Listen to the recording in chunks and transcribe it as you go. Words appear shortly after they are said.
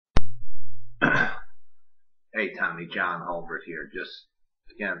Hey Tommy, John Hulbert here. Just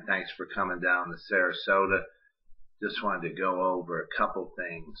again, thanks for coming down to Sarasota. Just wanted to go over a couple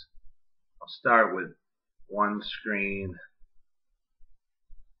things. I'll start with one screen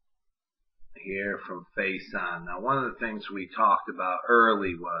here from FaceOn. Now, one of the things we talked about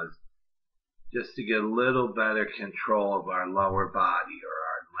early was just to get a little better control of our lower body or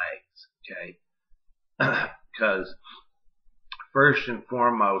our legs, okay? Because first and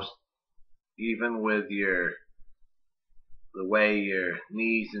foremost, even with the way your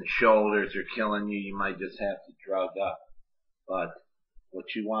knees and shoulders are killing you, you might just have to drug up. But what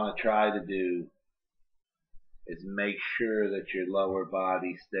you want to try to do is make sure that your lower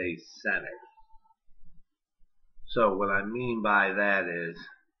body stays centered. So what I mean by that is,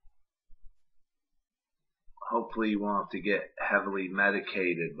 hopefully you won't have to get heavily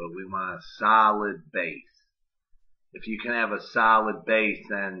medicated, but we want a solid base. If you can have a solid base,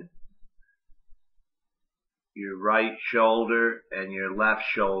 then your right shoulder and your left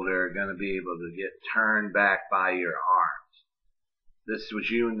shoulder are going to be able to get turned back by your arms. This was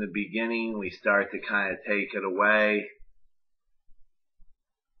you in the beginning. We start to kind of take it away.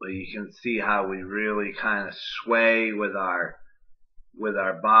 But you can see how we really kind of sway with our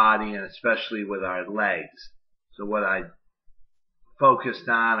body, and especially with our legs. So what I focused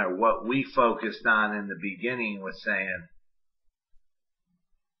on, or what we focused on in the beginning, was saying,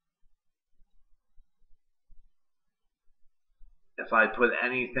 if I put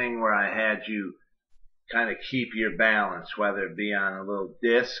anything where I had you kind of keep your balance, whether it be on a little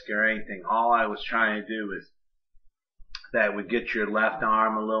disc or anything, all I was trying to do is that would get your left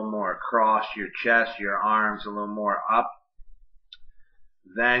arm a little more across your chest, your arms a little more up.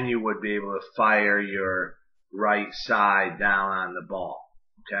 Then you would be able to fire your right side down on the ball,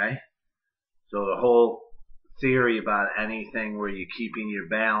 okay? So the whole theory about anything where you're keeping your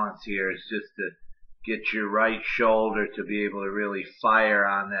balance here is just to get your right shoulder to be able to really fire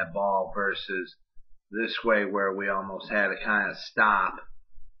on that ball, versus this way where we almost had to kind of stop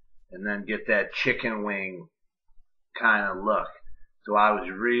and then get that chicken wing kind of look. So I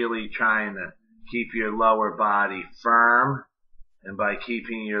was really trying to keep your lower body firm, and by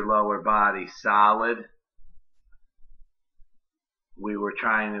keeping your lower body solid, we were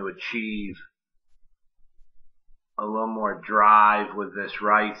trying to achieve a little more drive with this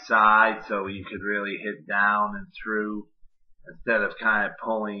right side, so you could really hit down and through, instead of kind of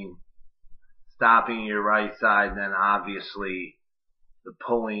stopping your right side, and then obviously the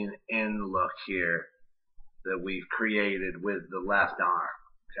pulling in look here that we've created with the left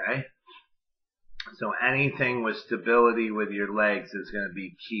arm, okay? So anything with stability with your legs is going to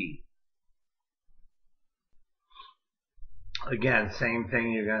be key. Again, same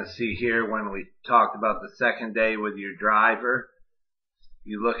thing you're going to see here when we talked about the second day with your driver.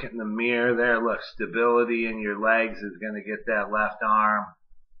 You look in the mirror there, look, stability in your legs is going to get that left arm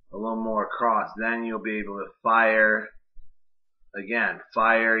a little more across. Then you'll be able to fire, again,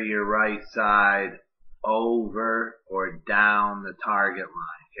 fire your right side over or down the target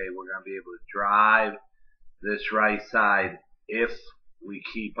line. Okay, we're going to be able to drive this right side if we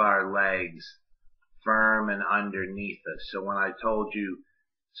keep our legs firm and underneath us. So when I told you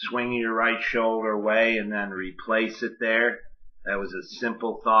swing your right shoulder away and then replace it there, that was a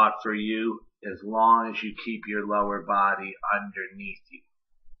simple thought for you, as long as you keep your lower body underneath you.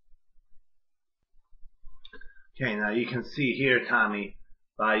 Okay, now you can see here, Tommy,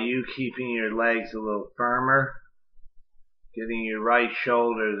 by you keeping your legs a little firmer, getting your right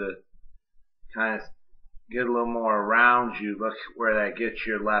shoulder to kind of get a little more around you, look where that gets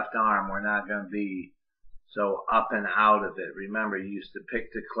your left arm. We're not going to be so up and out of it. Remember, you used to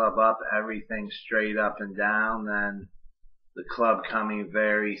pick the club up, everything straight up and down, then the club coming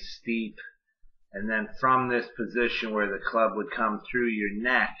very steep, and then from this position where the club would come through your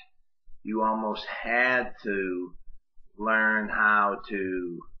neck, you almost had to learn how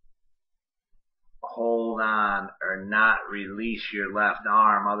to hold on or not release your left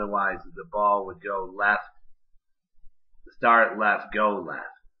arm, otherwise the ball would go left, start left, go left.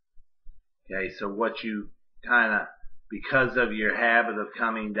 Okay, so what you kind of, because of your habit of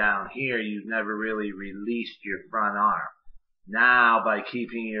coming down here, you've never really released your front arm. Now, by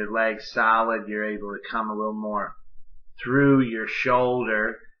keeping your legs solid, you're able to come a little more through your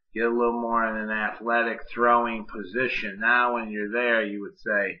shoulder, get a little more in an athletic throwing position. Now when you're there, you would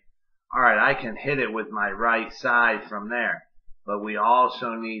say, all right, I can hit it with my right side from there. But we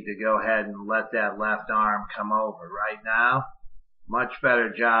also need to go ahead and let that left arm come over. Right now, much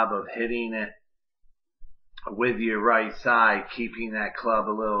better job of hitting it with your right side, keeping that club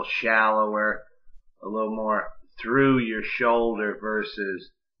a little shallower, a little more through your shoulder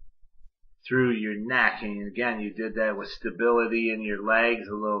versus through your neck. And again, you did that with stability in your legs,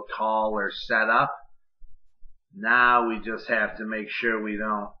 a little taller setup. Now we just have to make sure we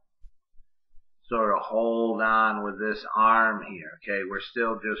don't sort of hold on with this arm here. Okay, we're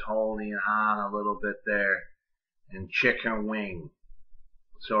still just holding on a little bit there and chicken wing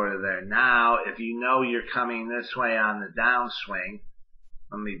sort of there. Now, if you know you're coming this way on the downswing,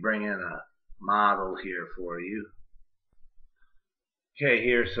 let me bring in a model here for you. Okay,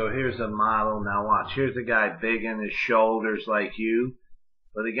 here's a model. Now watch, here's a guy big in his shoulders like you.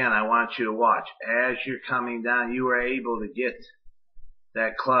 But again, I want you to watch. As you're coming down, you were able to get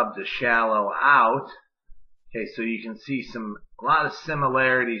that club to shallow out. Okay, so you can see a lot of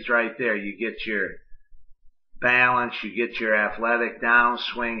similarities right there. You get your balance, you get your athletic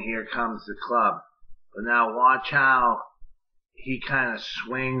downswing, here comes the club. But now watch how he kind of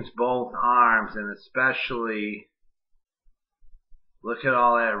swings both arms, and especially look at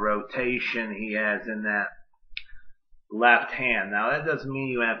all that rotation he has in that left hand. Now that doesn't mean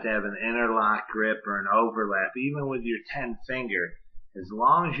you have to have an interlock grip or an overlap. Even with your 10 finger, as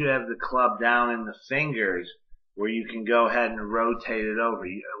long as you have the club down in the fingers where you can go ahead and rotate it over.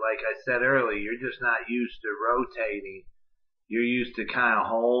 Like I said earlier, you're just not used to rotating. You're used to kind of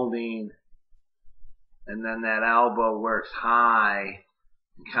holding, and then that elbow works high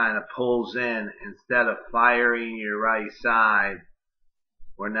and kind of pulls in instead of firing your right side,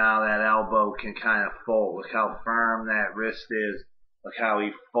 where now that elbow can kind of fold. Look how firm that wrist is. Look how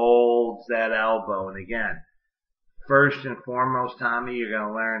he folds that elbow. And again, first and foremost, Tommy, you're going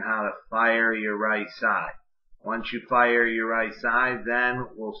to learn how to fire your right side. Once you fire your right side, then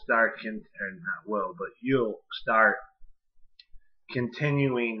you'll start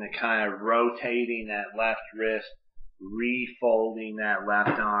continuing the kind of rotating that left wrist, refolding that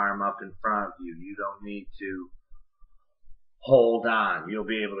left arm up in front of you. You don't need to hold on. You'll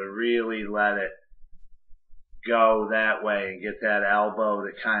be able to really let it go that way and get that elbow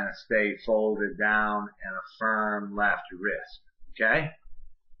to kind of stay folded down and a firm left wrist. Okay?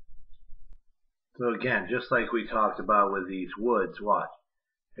 So again, just like we talked about with these woods, watch.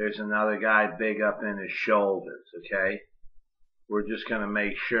 There's another guy big up in his shoulders, okay? We're just going to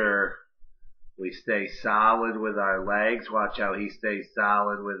make sure we stay solid with our legs. Watch how he stays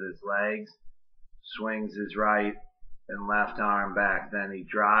solid with his legs. Swings his right and left arm back. Then he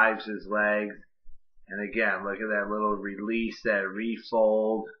drives his legs. And again, look at that little release, that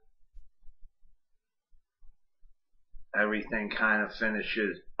refold. Everything kind of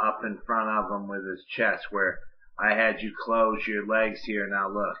finishes up in front of him with his chest, where I had you close your legs here. Now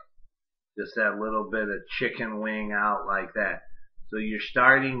look, just that little bit of chicken wing out like that. So you're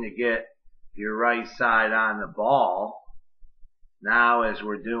starting to get your right side on the ball. Now as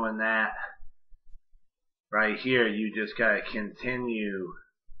we're doing that right here, you just got to continue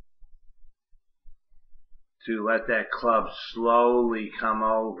to let that club slowly come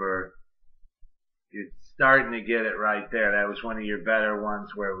over. You're starting to get it right there. That was one of your better ones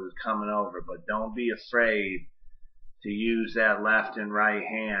where it was coming over. But don't be afraid to use that left and right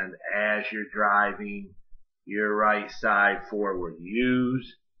hand as you're driving your right side forward.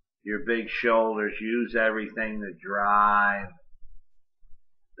 Use your big shoulders. Use everything to drive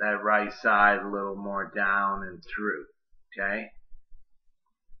that right side a little more down and through. Okay?